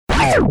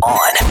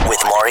On with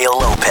Mario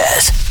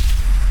Lopez.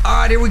 All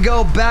right, here we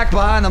go. Back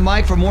behind the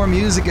mic for more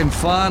music and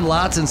fun.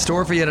 Lots in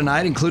store for you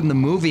tonight, including the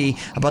movie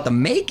about the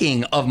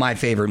making of my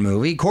favorite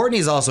movie.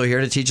 Courtney's also here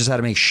to teach us how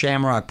to make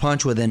Shamrock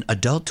Punch with an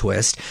adult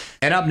twist.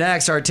 And up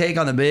next, our take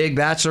on the big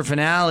Bachelor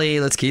finale.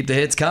 Let's keep the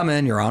hits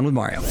coming. You're on with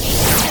Mario.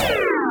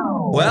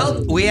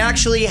 Well, we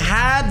actually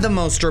had the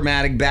most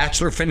dramatic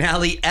Bachelor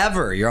finale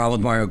ever. You're on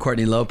with Mario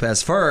Courtney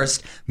Lopez.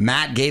 First,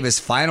 Matt gave his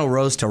final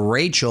rose to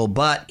Rachel,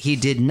 but he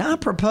did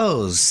not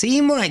propose.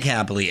 Seemed like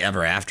happily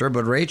ever after,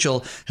 but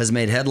Rachel has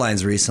made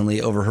headlines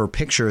recently over her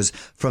pictures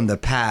from the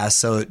past.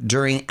 So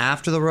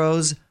after the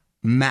rose,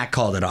 Matt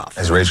called it off.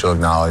 As Rachel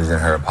acknowledged in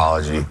her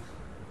apology,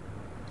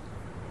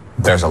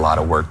 there's a lot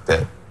of work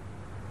that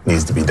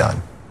needs to be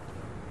done.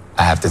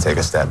 I have to take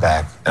a step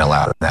back and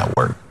allow that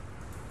work.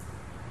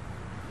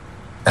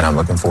 And I'm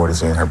looking forward to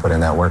seeing her put in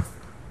that work.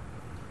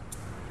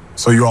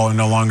 So you all are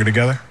no longer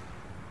together?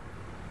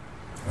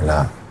 We're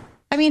not.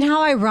 I mean,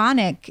 how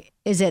ironic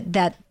is it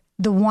that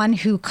the one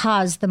who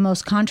caused the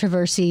most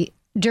controversy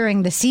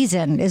during the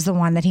season is the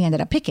one that he ended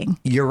up picking?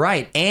 You're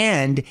right.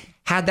 And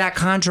had that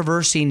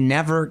controversy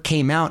never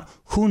came out,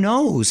 who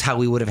knows how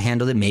we would have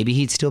handled it? Maybe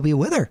he'd still be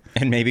with her.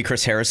 And maybe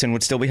Chris Harrison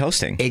would still be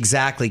hosting.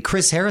 Exactly.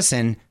 Chris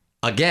Harrison,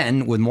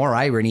 again, with more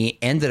irony,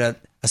 ended up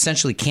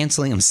essentially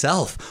canceling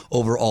himself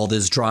over all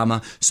this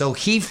drama. So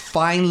he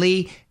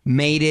finally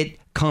made it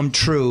come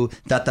true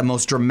that the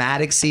most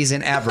dramatic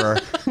season ever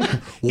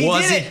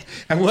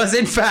was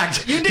in fact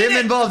him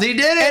involved. He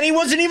did it. And he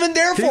wasn't even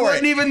there for it. He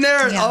wasn't even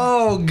there. Yeah.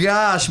 Oh,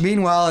 gosh.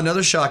 Meanwhile,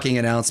 another shocking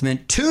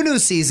announcement. 2 new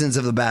seasons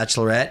of The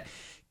Bachelorette.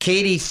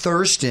 Katie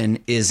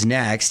Thurston is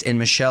next and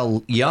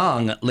Michelle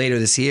Young later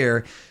this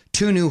year.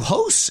 2 new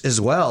hosts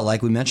as well.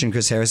 Like we mentioned,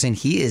 Chris Harrison,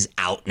 he is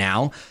out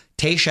now.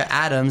 Tayshia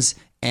Adams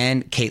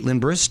and Caitlin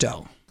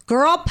Bristow.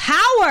 Girl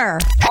power!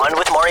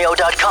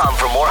 OnWithMario.com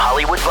for more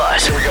Hollywood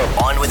buzz. Here we go.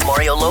 On with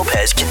Mario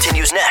Lopez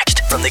continues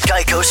next from the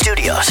Geico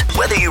Studios.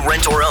 Whether you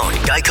rent or own,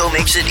 Geico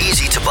makes it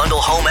easy to bundle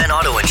home and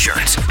auto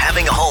insurance.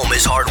 Having a home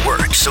is hard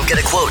work, so get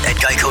a quote at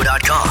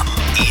Geico.com.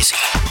 Easy.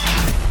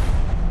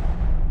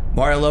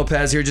 Mario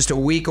Lopez here, just a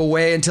week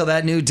away until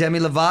that new Demi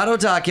Lovato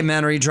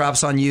documentary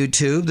drops on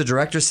YouTube. The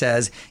director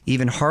says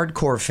even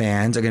hardcore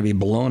fans are going to be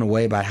blown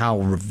away by how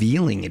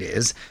revealing it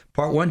is.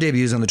 Part 1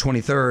 debuts on the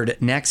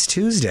 23rd, next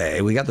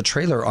Tuesday. We got the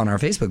trailer on our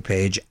Facebook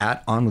page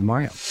at On With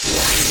Mario.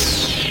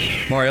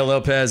 Mario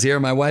Lopez here.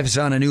 My wife has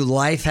found a new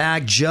life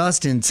hack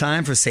just in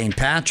time for St.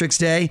 Patrick's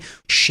Day.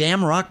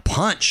 Shamrock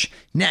Punch.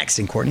 Next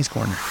in Courtney's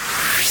Corner.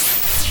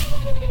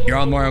 You're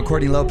on Mario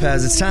Courtney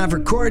Lopez. It's time for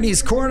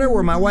Courtney's Corner,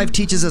 where my wife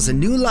teaches us a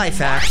new life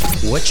hack.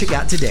 What you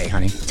got today,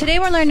 honey? Today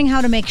we're learning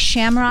how to make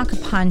Shamrock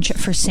Punch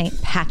for St.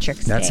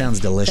 Patrick's Day. That sounds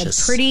delicious.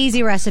 It's a pretty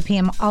easy recipe.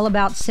 I'm all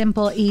about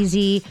simple,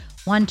 easy,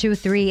 1, 2,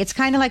 3. It's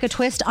kind of like a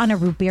twist on a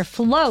root beer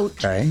float,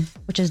 Okay.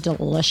 which is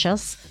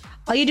delicious.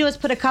 All you do is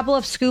put a couple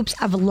of scoops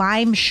of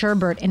lime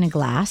sherbet in a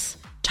glass,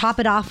 top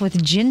it off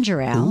with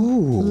ginger ale,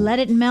 let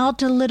it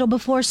melt a little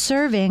before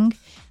serving.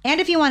 And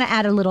if you want to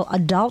add a little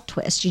adult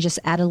twist, you just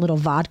add a little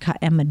vodka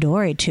and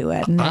Midori to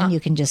it, and then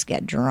you can just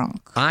get drunk.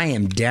 I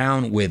am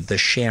down with the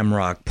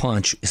Shamrock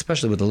Punch,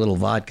 especially with a little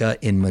vodka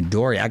in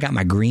Midori. I got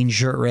my green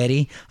shirt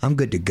ready. I'm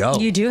good to go.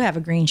 You do have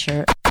a green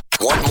shirt.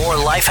 Want more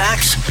life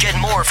hacks? Get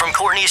more from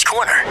Courtney's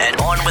Corner at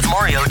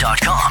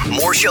OnWithMario.com.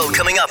 More show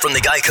coming up from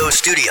the Geico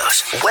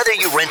Studios. Whether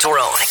you rent or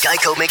own,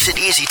 Geico makes it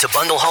easy to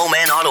bundle home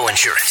and auto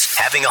insurance.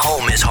 Having a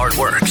home is hard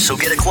work, so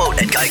get a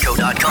quote at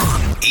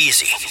Geico.com.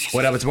 Easy.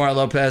 What up? It's Mario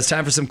Lopez.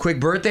 Time for some quick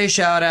birthday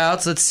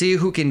shout-outs. Let's see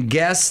who can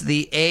guess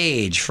the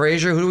age.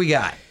 Frazier, who do we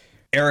got?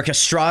 Eric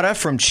Estrada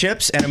from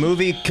Chips and a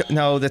movie.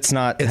 No, that's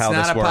not how this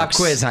works. It's not a pop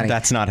quiz, honey.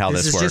 That's not how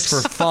this works. This is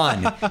just for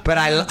fun. But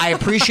I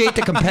appreciate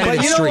the competitive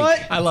But you know streak.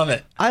 what? I love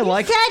it. I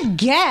like. Said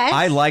guess.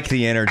 I like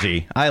the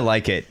energy. I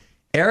like it.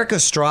 Eric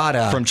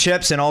Estrada. From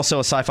Chips and also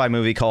a sci-fi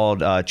movie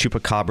called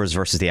Chupacabras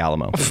versus the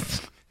Alamo.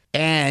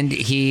 And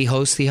he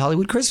hosts the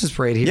Hollywood Christmas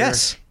Parade here.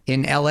 Yes.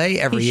 In L.A.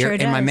 every year. Sure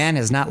and my does. man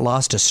has not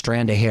lost a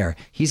strand of hair.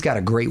 He's got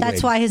a great wig.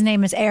 That's why his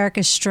name is Eric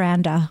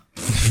Estrada.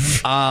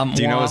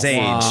 Do you know his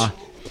age?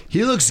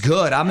 He looks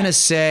good. I'm going to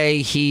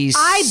say he's...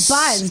 I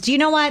buzzed. You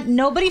know what?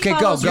 Nobody Okay,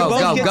 follows go, me.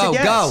 go,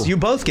 go, go. You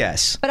both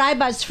guess. But I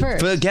buzzed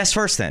first. But guess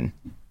first then.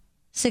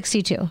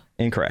 62.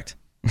 Incorrect.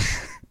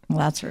 Well,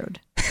 that's rude.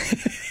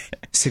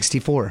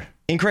 64.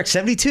 Incorrect.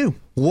 72.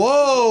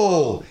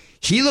 Whoa!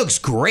 He looks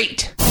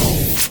great.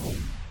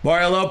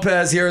 Mario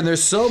Lopez here, and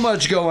there's so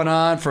much going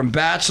on, from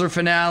Bachelor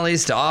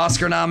finales to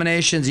Oscar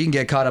nominations. You can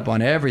get caught up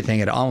on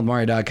everything at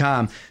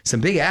onwithmario.com. Some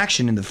big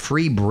action in the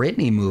Free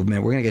Britney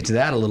movement. We're going to get to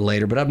that a little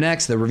later. But up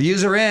next, the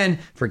reviews are in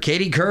for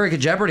Katie Couric at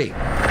Jeopardy!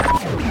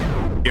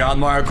 You're on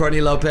Mario Courtney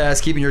Lopez,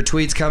 keeping your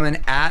tweets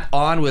coming at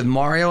On With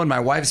Mario. And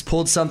my wife's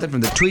pulled something from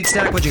the tweet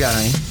stack. What you got,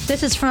 honey?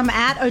 This is from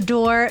at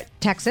Adore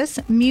Texas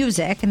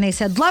Music, and they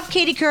said, love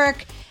Katie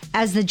Couric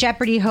as the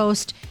Jeopardy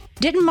host.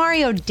 Didn't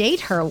Mario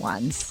date her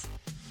once?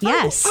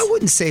 Yes. I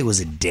wouldn't say it was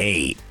a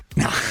date.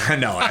 No,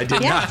 I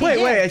did Yes, not. he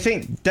did. Wait, I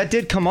think that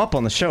did come up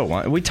on the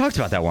show. We talked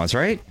about that once,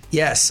 right?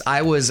 Yes,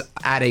 I was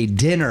at a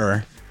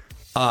dinner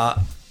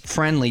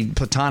friendly,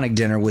 platonic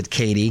dinner with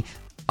Katie,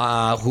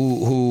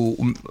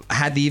 who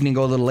had the evening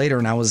go a little later,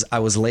 and I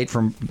was late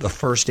from the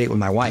first date with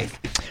my wife.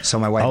 So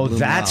my wife. Oh, blew me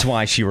that's off.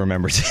 why she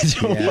remembers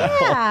it.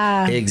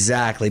 Yeah.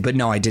 Exactly. But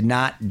no, I did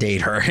not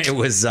date her.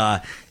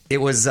 It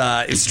was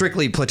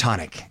strictly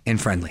platonic and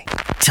friendly.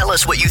 Tell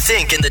us what you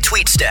think in the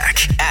tweet stack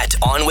at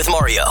On With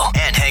Mario.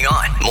 And hang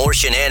on, more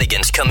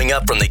shenanigans coming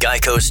up from the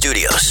Geico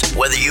Studios.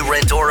 Whether you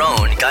rent or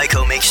own,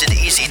 Geico makes it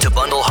easy to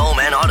bundle home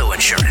and auto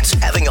insurance.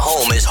 Having a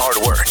home is hard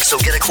work, so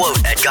get a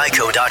quote at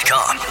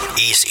geico.com.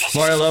 Easy.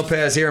 Mario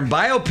Lopez here, and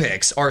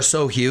biopics are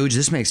so huge.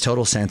 This makes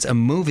total sense. A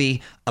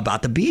movie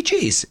about the Bee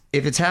Gees.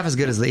 If it's half as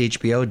good as the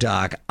HBO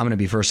doc, I'm going to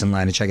be first in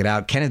line to check it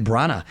out. Kenneth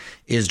Branagh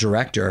is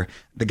director,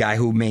 the guy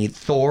who made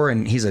Thor,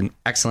 and he's an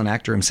excellent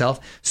actor himself.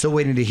 Still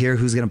waiting to hear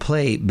who's going to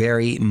play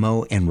Barry,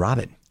 Mo, and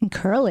Robin. And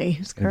Curly.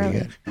 Who's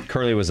Curly?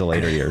 Curly was the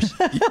later years.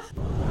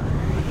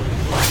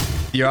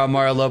 You're on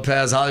Mario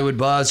Lopez, Hollywood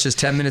Buzz, just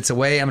 10 minutes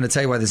away. I'm going to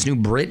tell you why this new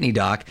Britney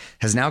doc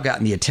has now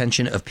gotten the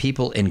attention of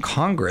people in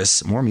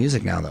Congress. More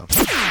music now, though.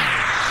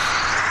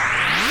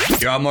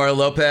 You're on Mario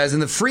Lopez,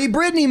 and the Free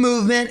Britney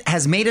movement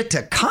has made it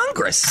to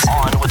Congress.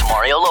 On with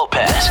Mario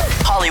Lopez,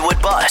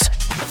 Hollywood Buzz.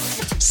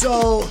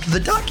 So, the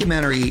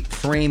documentary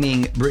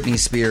framing Britney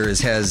Spears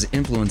has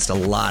influenced a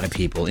lot of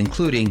people,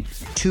 including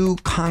 2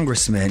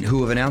 congressmen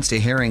who have announced a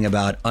hearing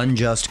about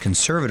unjust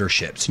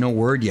conservatorships. No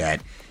word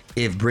yet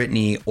if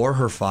Britney or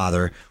her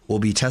father will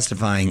be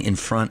testifying in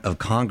front of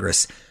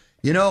Congress.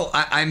 You know,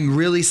 I'm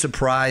really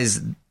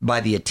surprised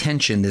by the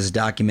attention this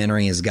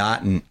documentary has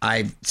gotten.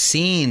 I've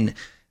seen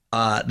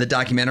the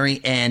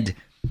documentary, and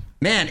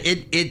man,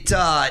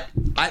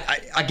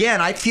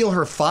 I feel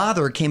her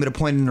father came at a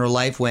point in her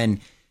life when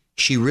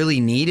she really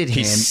needed him.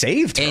 He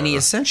saved her. And he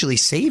essentially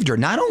saved her.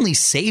 Not only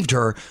saved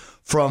her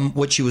from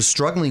what she was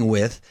struggling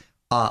with,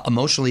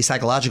 emotionally,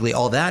 psychologically,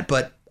 all that,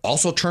 but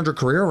also turned her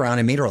career around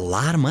and made her a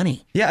lot of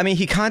money. Yeah, I mean,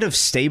 he kind of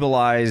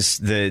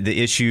stabilized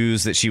the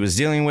issues that she was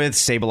dealing with,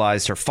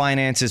 stabilized her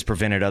finances,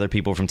 prevented other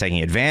people from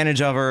taking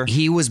advantage of her.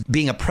 He was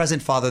being a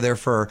present father there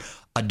for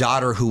a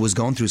daughter who was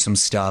going through some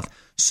stuff.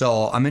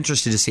 So I'm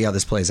interested to see how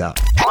this plays out.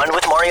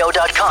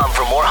 OnWithMario.com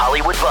for more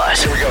Hollywood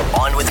buzz. Here we go.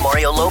 On with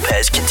Mario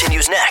Lopez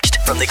continues next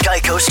from the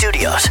Geico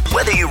Studios.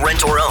 Whether you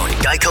rent or own,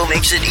 Geico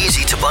makes it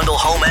easy to bundle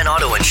home and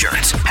auto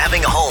insurance.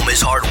 Having a home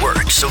is hard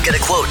work, so get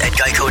a quote at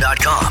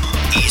Geico.com.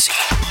 Easy.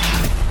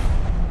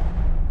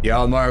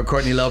 Y'all, Mario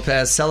Courtney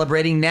Lopez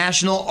celebrating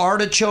National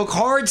Artichoke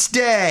Hearts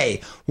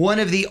Day. One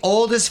of the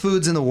oldest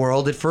foods in the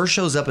world. It first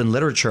shows up in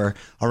literature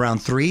around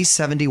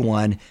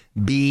 371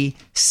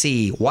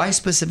 BC. Why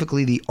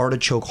specifically the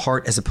artichoke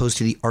heart as opposed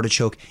to the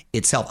artichoke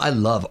itself? I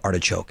love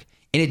artichoke.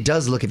 And it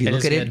does look, if you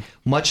look at it,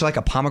 much like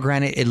a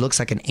pomegranate, it looks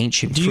like an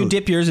ancient fruit. Do you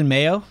dip yours in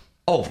mayo?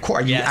 Oh, of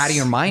course. Are you out of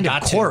your mind?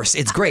 Got of course.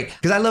 It's great.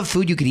 Because I love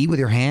food you could eat with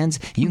your hands.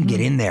 You can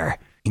get in there.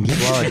 And get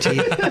blow it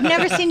teeth. I've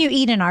never seen you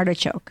eat an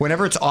artichoke.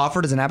 Whenever it's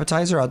offered as an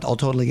appetizer, I'll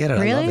totally get it.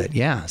 Really? I love it.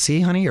 Yeah. See,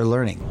 honey, you're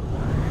learning.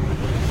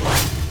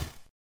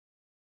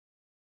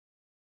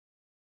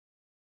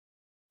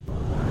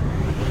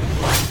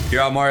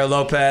 You're on Mario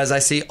Lopez. I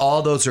see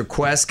all those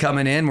requests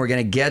coming in. We're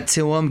going to get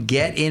to them.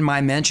 Get in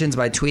my mentions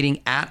by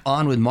tweeting at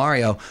On With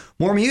Mario.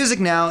 More music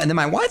now, and then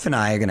my wife and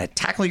I are going to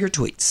tackle your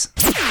tweets.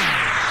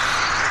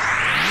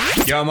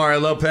 Yo, Mario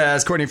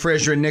Lopez, Courtney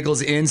Frazier, and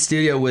Nichols in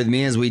studio with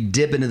me as we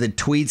dip into the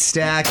tweet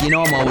stack. You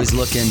know I'm always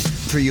looking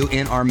for you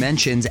in our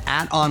mentions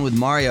at On With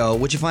Mario.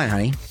 What'd you find,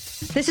 honey?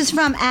 This is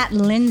from at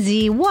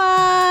Lindsay.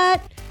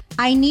 What?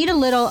 I need a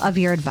little of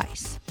your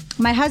advice.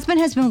 My husband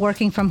has been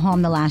working from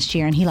home the last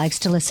year, and he likes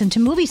to listen to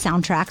movie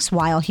soundtracks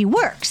while he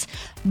works.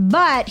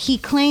 But he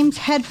claims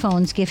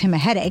headphones give him a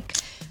headache.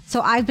 So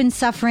I've been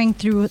suffering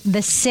through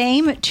the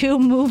same 2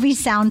 movie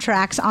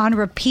soundtracks on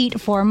repeat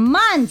for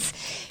months.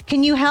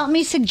 Can you help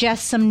me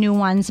suggest some new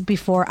ones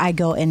before I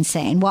go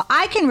insane? Well,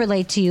 I can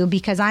relate to you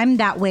because I'm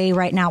that way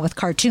right now with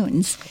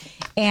cartoons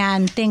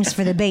and things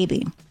for the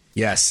baby.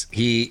 Yes,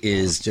 he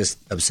is just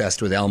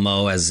obsessed with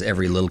Elmo, as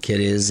every little kid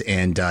is.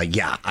 And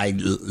I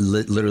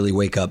literally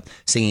wake up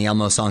singing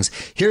Elmo songs.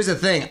 Here's the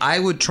thing. I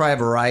would try a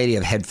variety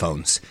of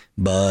headphones,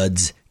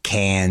 buds,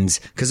 cans,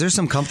 because there's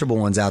some comfortable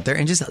ones out there,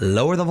 and just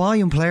lower the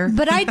volume, player.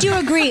 But I do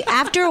agree.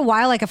 After a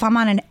while, like if I'm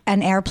on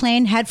an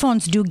airplane,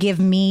 headphones do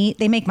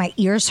they make my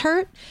ears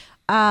hurt.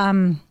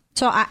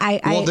 So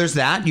Well, there's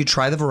that. You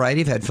try the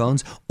variety of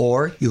headphones,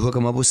 or you hook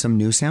them up with some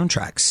new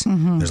soundtracks.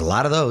 Mm-hmm. There's a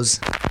lot of those.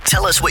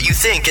 Tell us what you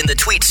think in the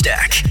tweet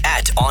stack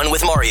at On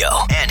With Mario.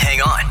 And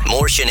hang on,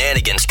 more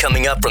shenanigans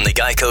coming up from the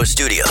Geico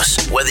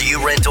Studios. Whether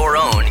you rent or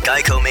own,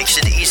 Geico makes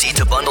it easy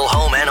to bundle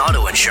home and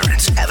auto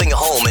insurance. Having a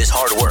home is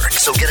hard work,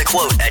 so get a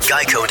quote at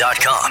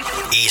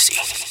Geico.com. Easy.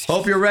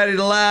 Hope you're ready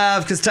to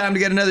laugh, because time to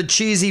get another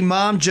cheesy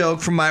mom joke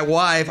from my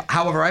wife.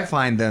 However, I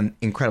find them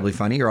incredibly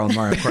funny. You're on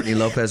Mario Courtney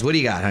Lopez. What do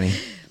you got, honey?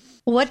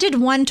 What did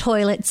one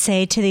toilet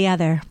say to the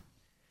other?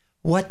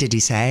 What did he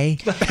say?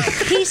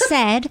 He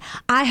said,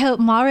 I hope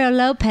Mario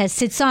Lopez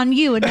sits on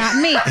you and not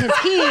me, because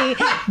he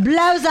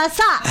blows us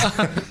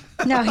up.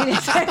 No, he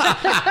didn't say that.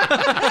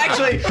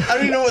 Actually, I don't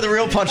even know what the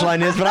real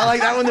punchline is, but I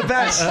like that one the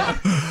best.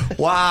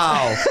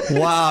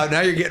 Wow.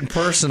 Now you're getting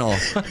personal.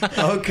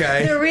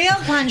 Okay. The real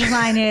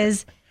punchline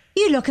is,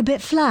 you look a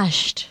bit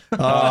flushed. The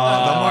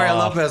Mario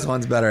Lopez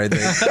one's better, I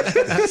think.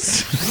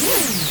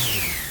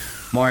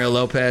 Mario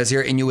Lopez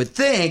here, and you would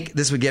think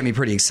this would get me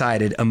pretty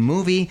excited. A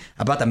movie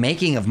about the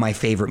making of my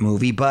favorite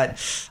movie, but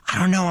I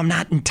don't know. I'm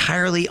not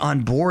entirely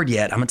on board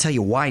yet. I'm going to tell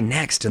you why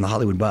next in the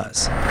Hollywood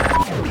Buzz.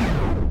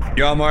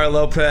 Yo, Mario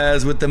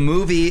Lopez with the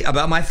movie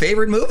about my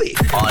favorite movie.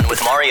 On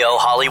with Mario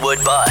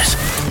Hollywood Buzz.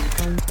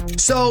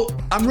 So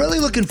I'm really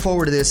looking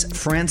forward to this,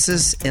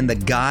 Francis and the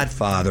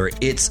Godfather.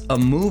 It's a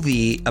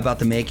movie about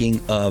the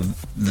making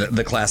of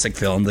the classic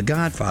film, The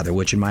Godfather,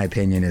 which in my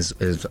opinion is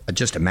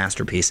just a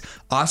masterpiece.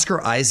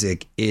 Oscar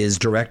Isaac is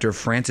director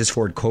Francis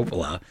Ford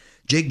Coppola.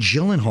 Jake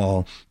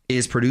Gyllenhaal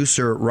is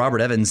producer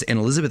Robert Evans, and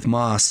Elizabeth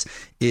Moss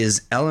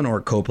is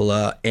Eleanor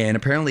Coppola. And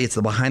apparently it's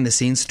the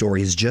behind-the-scenes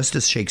story is just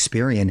as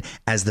Shakespearean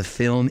as the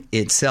film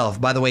itself.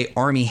 By the way,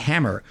 Armie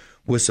Hammer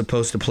was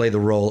supposed to play the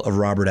role of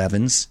Robert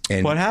Evans.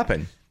 And what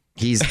happened?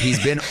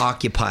 He's been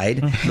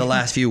occupied the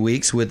last few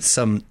weeks with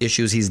some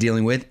issues he's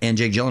dealing with, and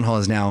Jake Gyllenhaal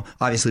has now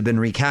obviously been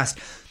recast.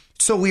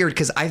 So weird,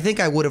 because I think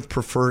I would have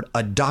preferred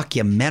a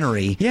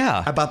documentary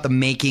about the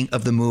making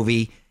of the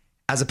movie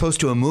as opposed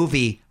to a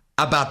movie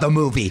about the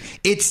movie.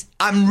 They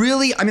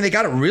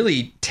got a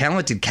really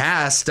talented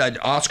cast.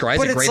 Oscar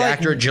Isaac, great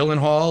actor,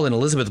 Gyllenhaal and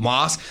Elizabeth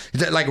Moss,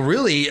 like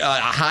really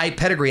high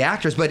pedigree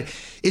actors, but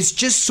it's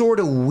just sort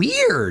of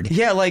weird.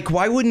 Yeah, like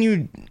why wouldn't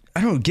you... I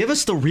don't know, give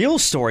us the real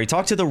story.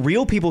 Talk to the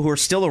real people who are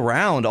still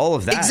around, all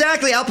of that.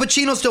 Exactly. Al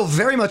Pacino's still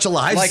very much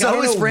alive. Like,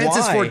 so is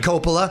Francis why. Ford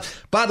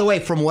Coppola. By the way,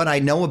 from what I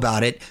know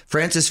about it,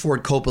 Francis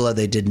Ford Coppola,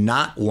 they did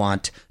not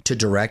want to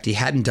direct. He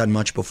hadn't done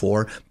much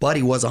before, but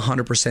he was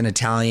 100%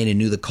 Italian and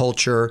knew the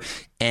culture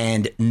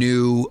and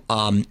knew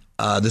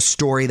the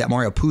story that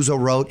Mario Puzo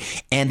wrote.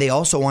 And they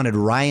also wanted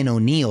Ryan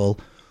O'Neal,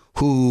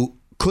 who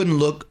couldn't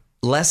look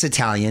less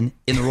Italian,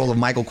 in the role of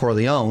Michael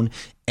Corleone.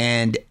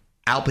 And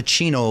Al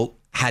Pacino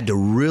had to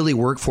really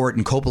work for it,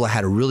 and Coppola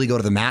had to really go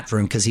to the mat for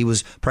him because he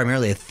was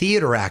primarily a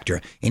theater actor,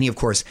 and he, of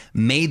course,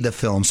 made the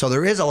film. So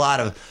there is a lot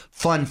of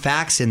fun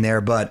facts in there,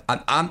 but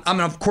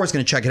I'm of course,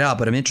 going to check it out,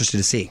 but I'm interested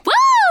to see.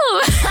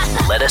 Woo!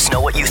 Let us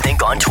know what you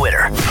think on Twitter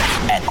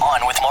at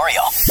On With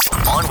Mario.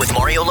 On With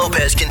Mario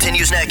Lopez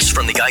continues next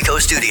from the Geico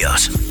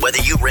Studios. Whether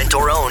you rent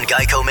or own,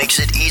 Geico makes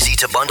it easy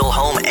to bundle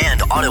home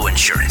and auto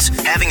insurance.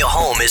 Having a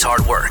home is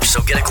hard work,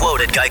 so get a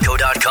quote at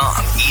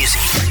geico.com.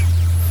 Easy.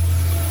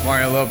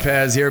 Mario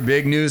Lopez here.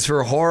 Big news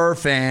for horror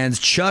fans.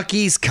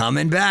 Chucky's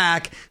coming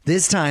back.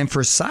 This time for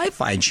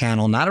Sci-Fi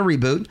Channel, not a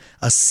reboot,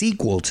 a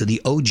sequel to the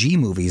OG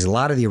movies. A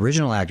lot of the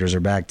original actors are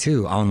back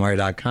too. On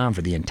Mario.com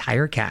for the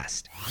entire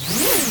cast.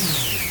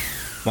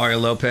 Mario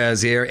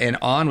Lopez here, and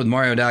on with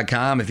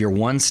Mario.com if you're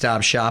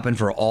one-stop shopping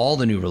for all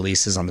the new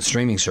releases on the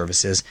streaming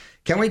services.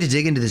 Can't wait to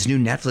dig into this new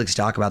Netflix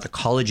doc about the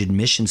college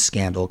admissions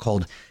scandal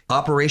called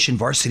Operation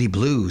Varsity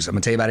Blues. I'm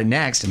going to tell you about it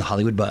next in the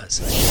Hollywood Buzz.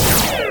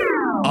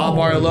 I'm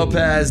Mario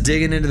Lopez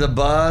digging into the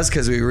buzz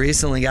because we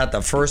recently got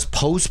the first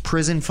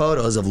post-prison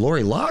photos of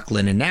Lori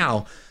Loughlin, and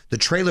now the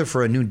trailer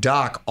for a new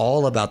doc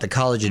all about the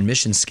college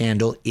admissions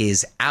scandal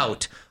is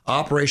out.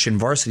 Operation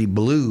Varsity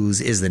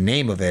Blues is the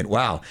name of it.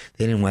 Wow,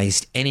 they didn't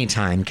waste any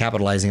time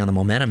capitalizing on the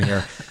momentum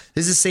here.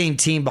 This is the same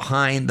team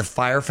behind the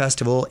Fire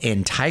Festival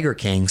and Tiger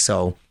King,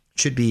 so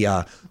should be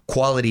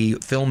quality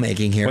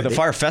filmmaking here. Or the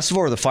Fire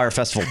Festival or the Fire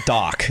Festival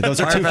doc? Those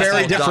are two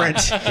very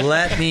different.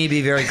 Let me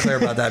be very clear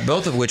about that,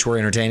 both of which were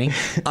entertaining.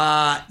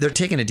 They're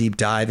taking a deep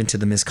dive into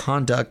the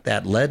misconduct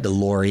that led to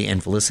Lori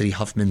and Felicity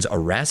Huffman's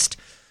arrest.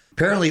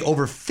 Apparently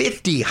over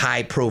 50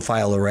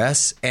 high-profile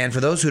arrests. And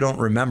for those who don't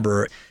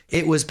remember,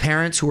 it was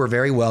parents who were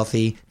very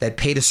wealthy that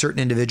paid a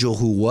certain individual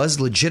who was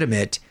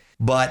legitimate,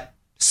 but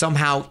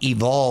somehow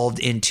evolved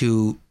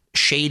into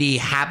shady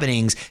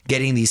happenings,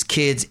 getting these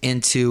kids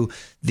into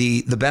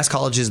the best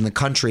colleges in the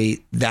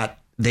country that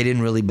they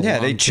didn't really belong to. Yeah,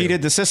 they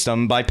cheated the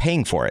system by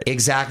paying for it.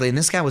 Exactly. And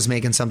this guy was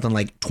making something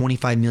like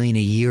 $25 million a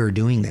year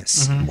doing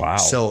this. Mm-hmm. Wow.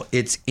 So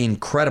it's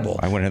incredible.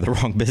 I went into the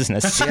wrong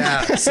business.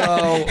 Yeah.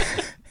 So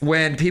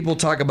when people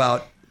talk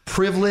about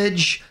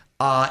privilege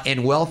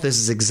and wealth, this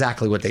is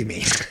exactly what they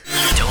mean.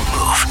 Don't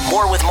move.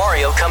 More with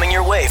Mario coming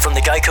your way from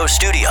the Geico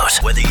Studios.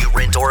 Whether you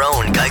rent or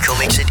own, Geico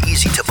makes it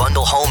easy to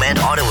bundle home and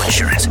auto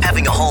insurance.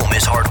 Having a home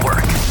is hard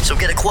work, so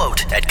get a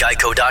quote at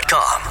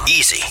geico.com.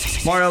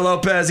 Easy. Mario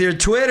Lopez here.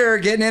 Twitter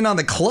getting in on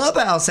the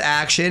Clubhouse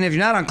action. If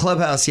you're not on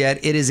Clubhouse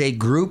yet, it is a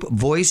group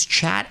voice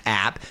chat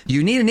app.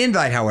 You need an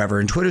invite, however,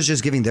 and Twitter's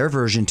just giving their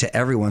version to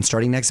everyone.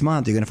 Starting next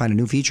month, you're going to find a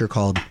new feature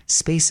called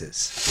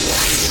Spaces.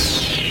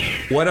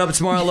 What up,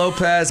 it's Mario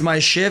Lopez. My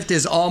shift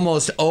is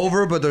almost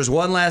over, but there's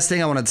one last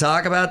thing I want to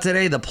talk about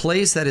today. The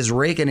place that is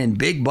raking in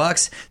big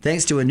bucks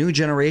thanks to a new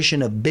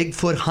generation of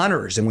Bigfoot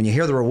hunters. And when you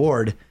hear the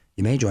reward,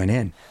 you may join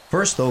in.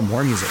 First, though,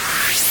 more music.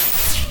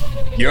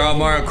 You're on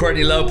Mario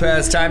Courtney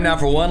Lopez. Time now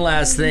for one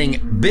last thing.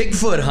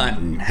 Bigfoot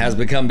hunting has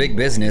become big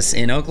business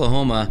in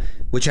Oklahoma,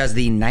 which has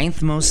the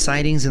 9th most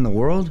sightings in the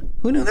world.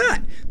 Who knew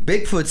that?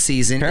 Bigfoot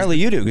season. Apparently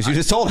you do, because you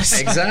just told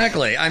us.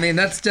 Exactly. I mean,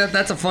 that's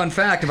a fun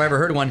fact if I ever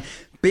heard one.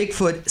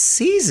 Bigfoot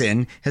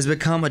season has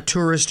become a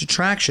tourist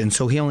attraction,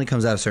 so he only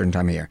comes out a certain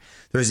time of year.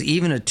 There's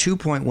even a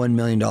 $2.1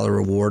 million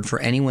reward for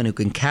anyone who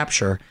can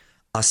capture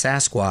a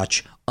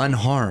Sasquatch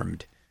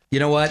unharmed. You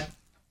know what?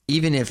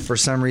 Even if for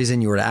some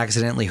reason you were to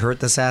accidentally hurt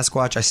the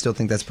Sasquatch, I still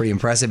think that's pretty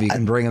impressive. You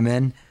can bring him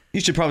in. You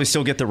should probably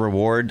still get the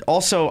reward.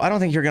 Also, I don't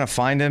think you're going to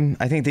find him.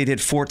 I think they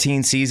did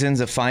 14 seasons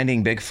of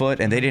finding Bigfoot,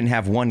 and they didn't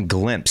have one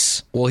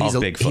glimpse of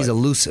Bigfoot. He's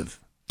elusive.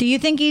 Do you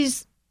think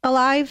he's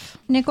alive,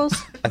 Nichols?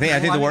 I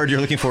think the word you're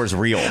looking for is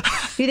real.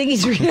 Do you think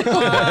he's real?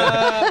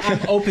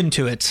 I'm open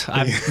to it.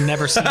 I've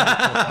never seen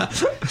it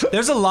before.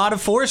 There's a lot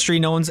of forestry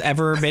no one's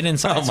ever been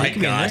inside. Oh, my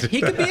God.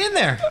 He could be in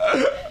there.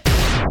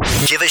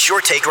 Give us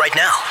your take right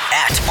now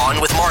at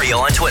On With Mario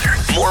on Twitter.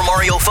 More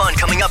Mario fun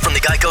coming up from the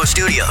Geico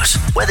Studios.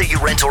 Whether you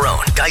rent or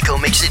own,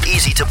 Geico makes it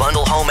easy to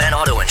bundle home and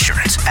auto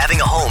insurance.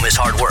 Having a home is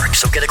hard work,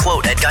 so get a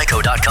quote at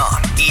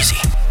geico.com. Easy.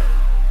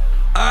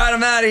 All right,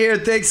 I'm out of here.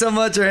 Thanks so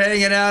much for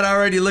hanging out.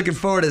 Already looking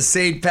forward to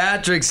St.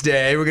 Patrick's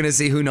Day. We're going to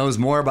see who knows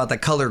more about the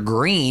color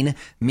green,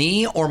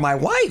 me or my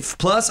wife.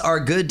 Plus, our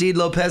Good Deed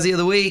Lopez of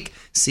the week.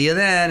 See you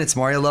then. It's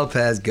Mario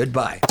Lopez.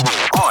 Goodbye.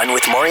 On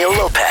with Mario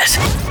Lopez.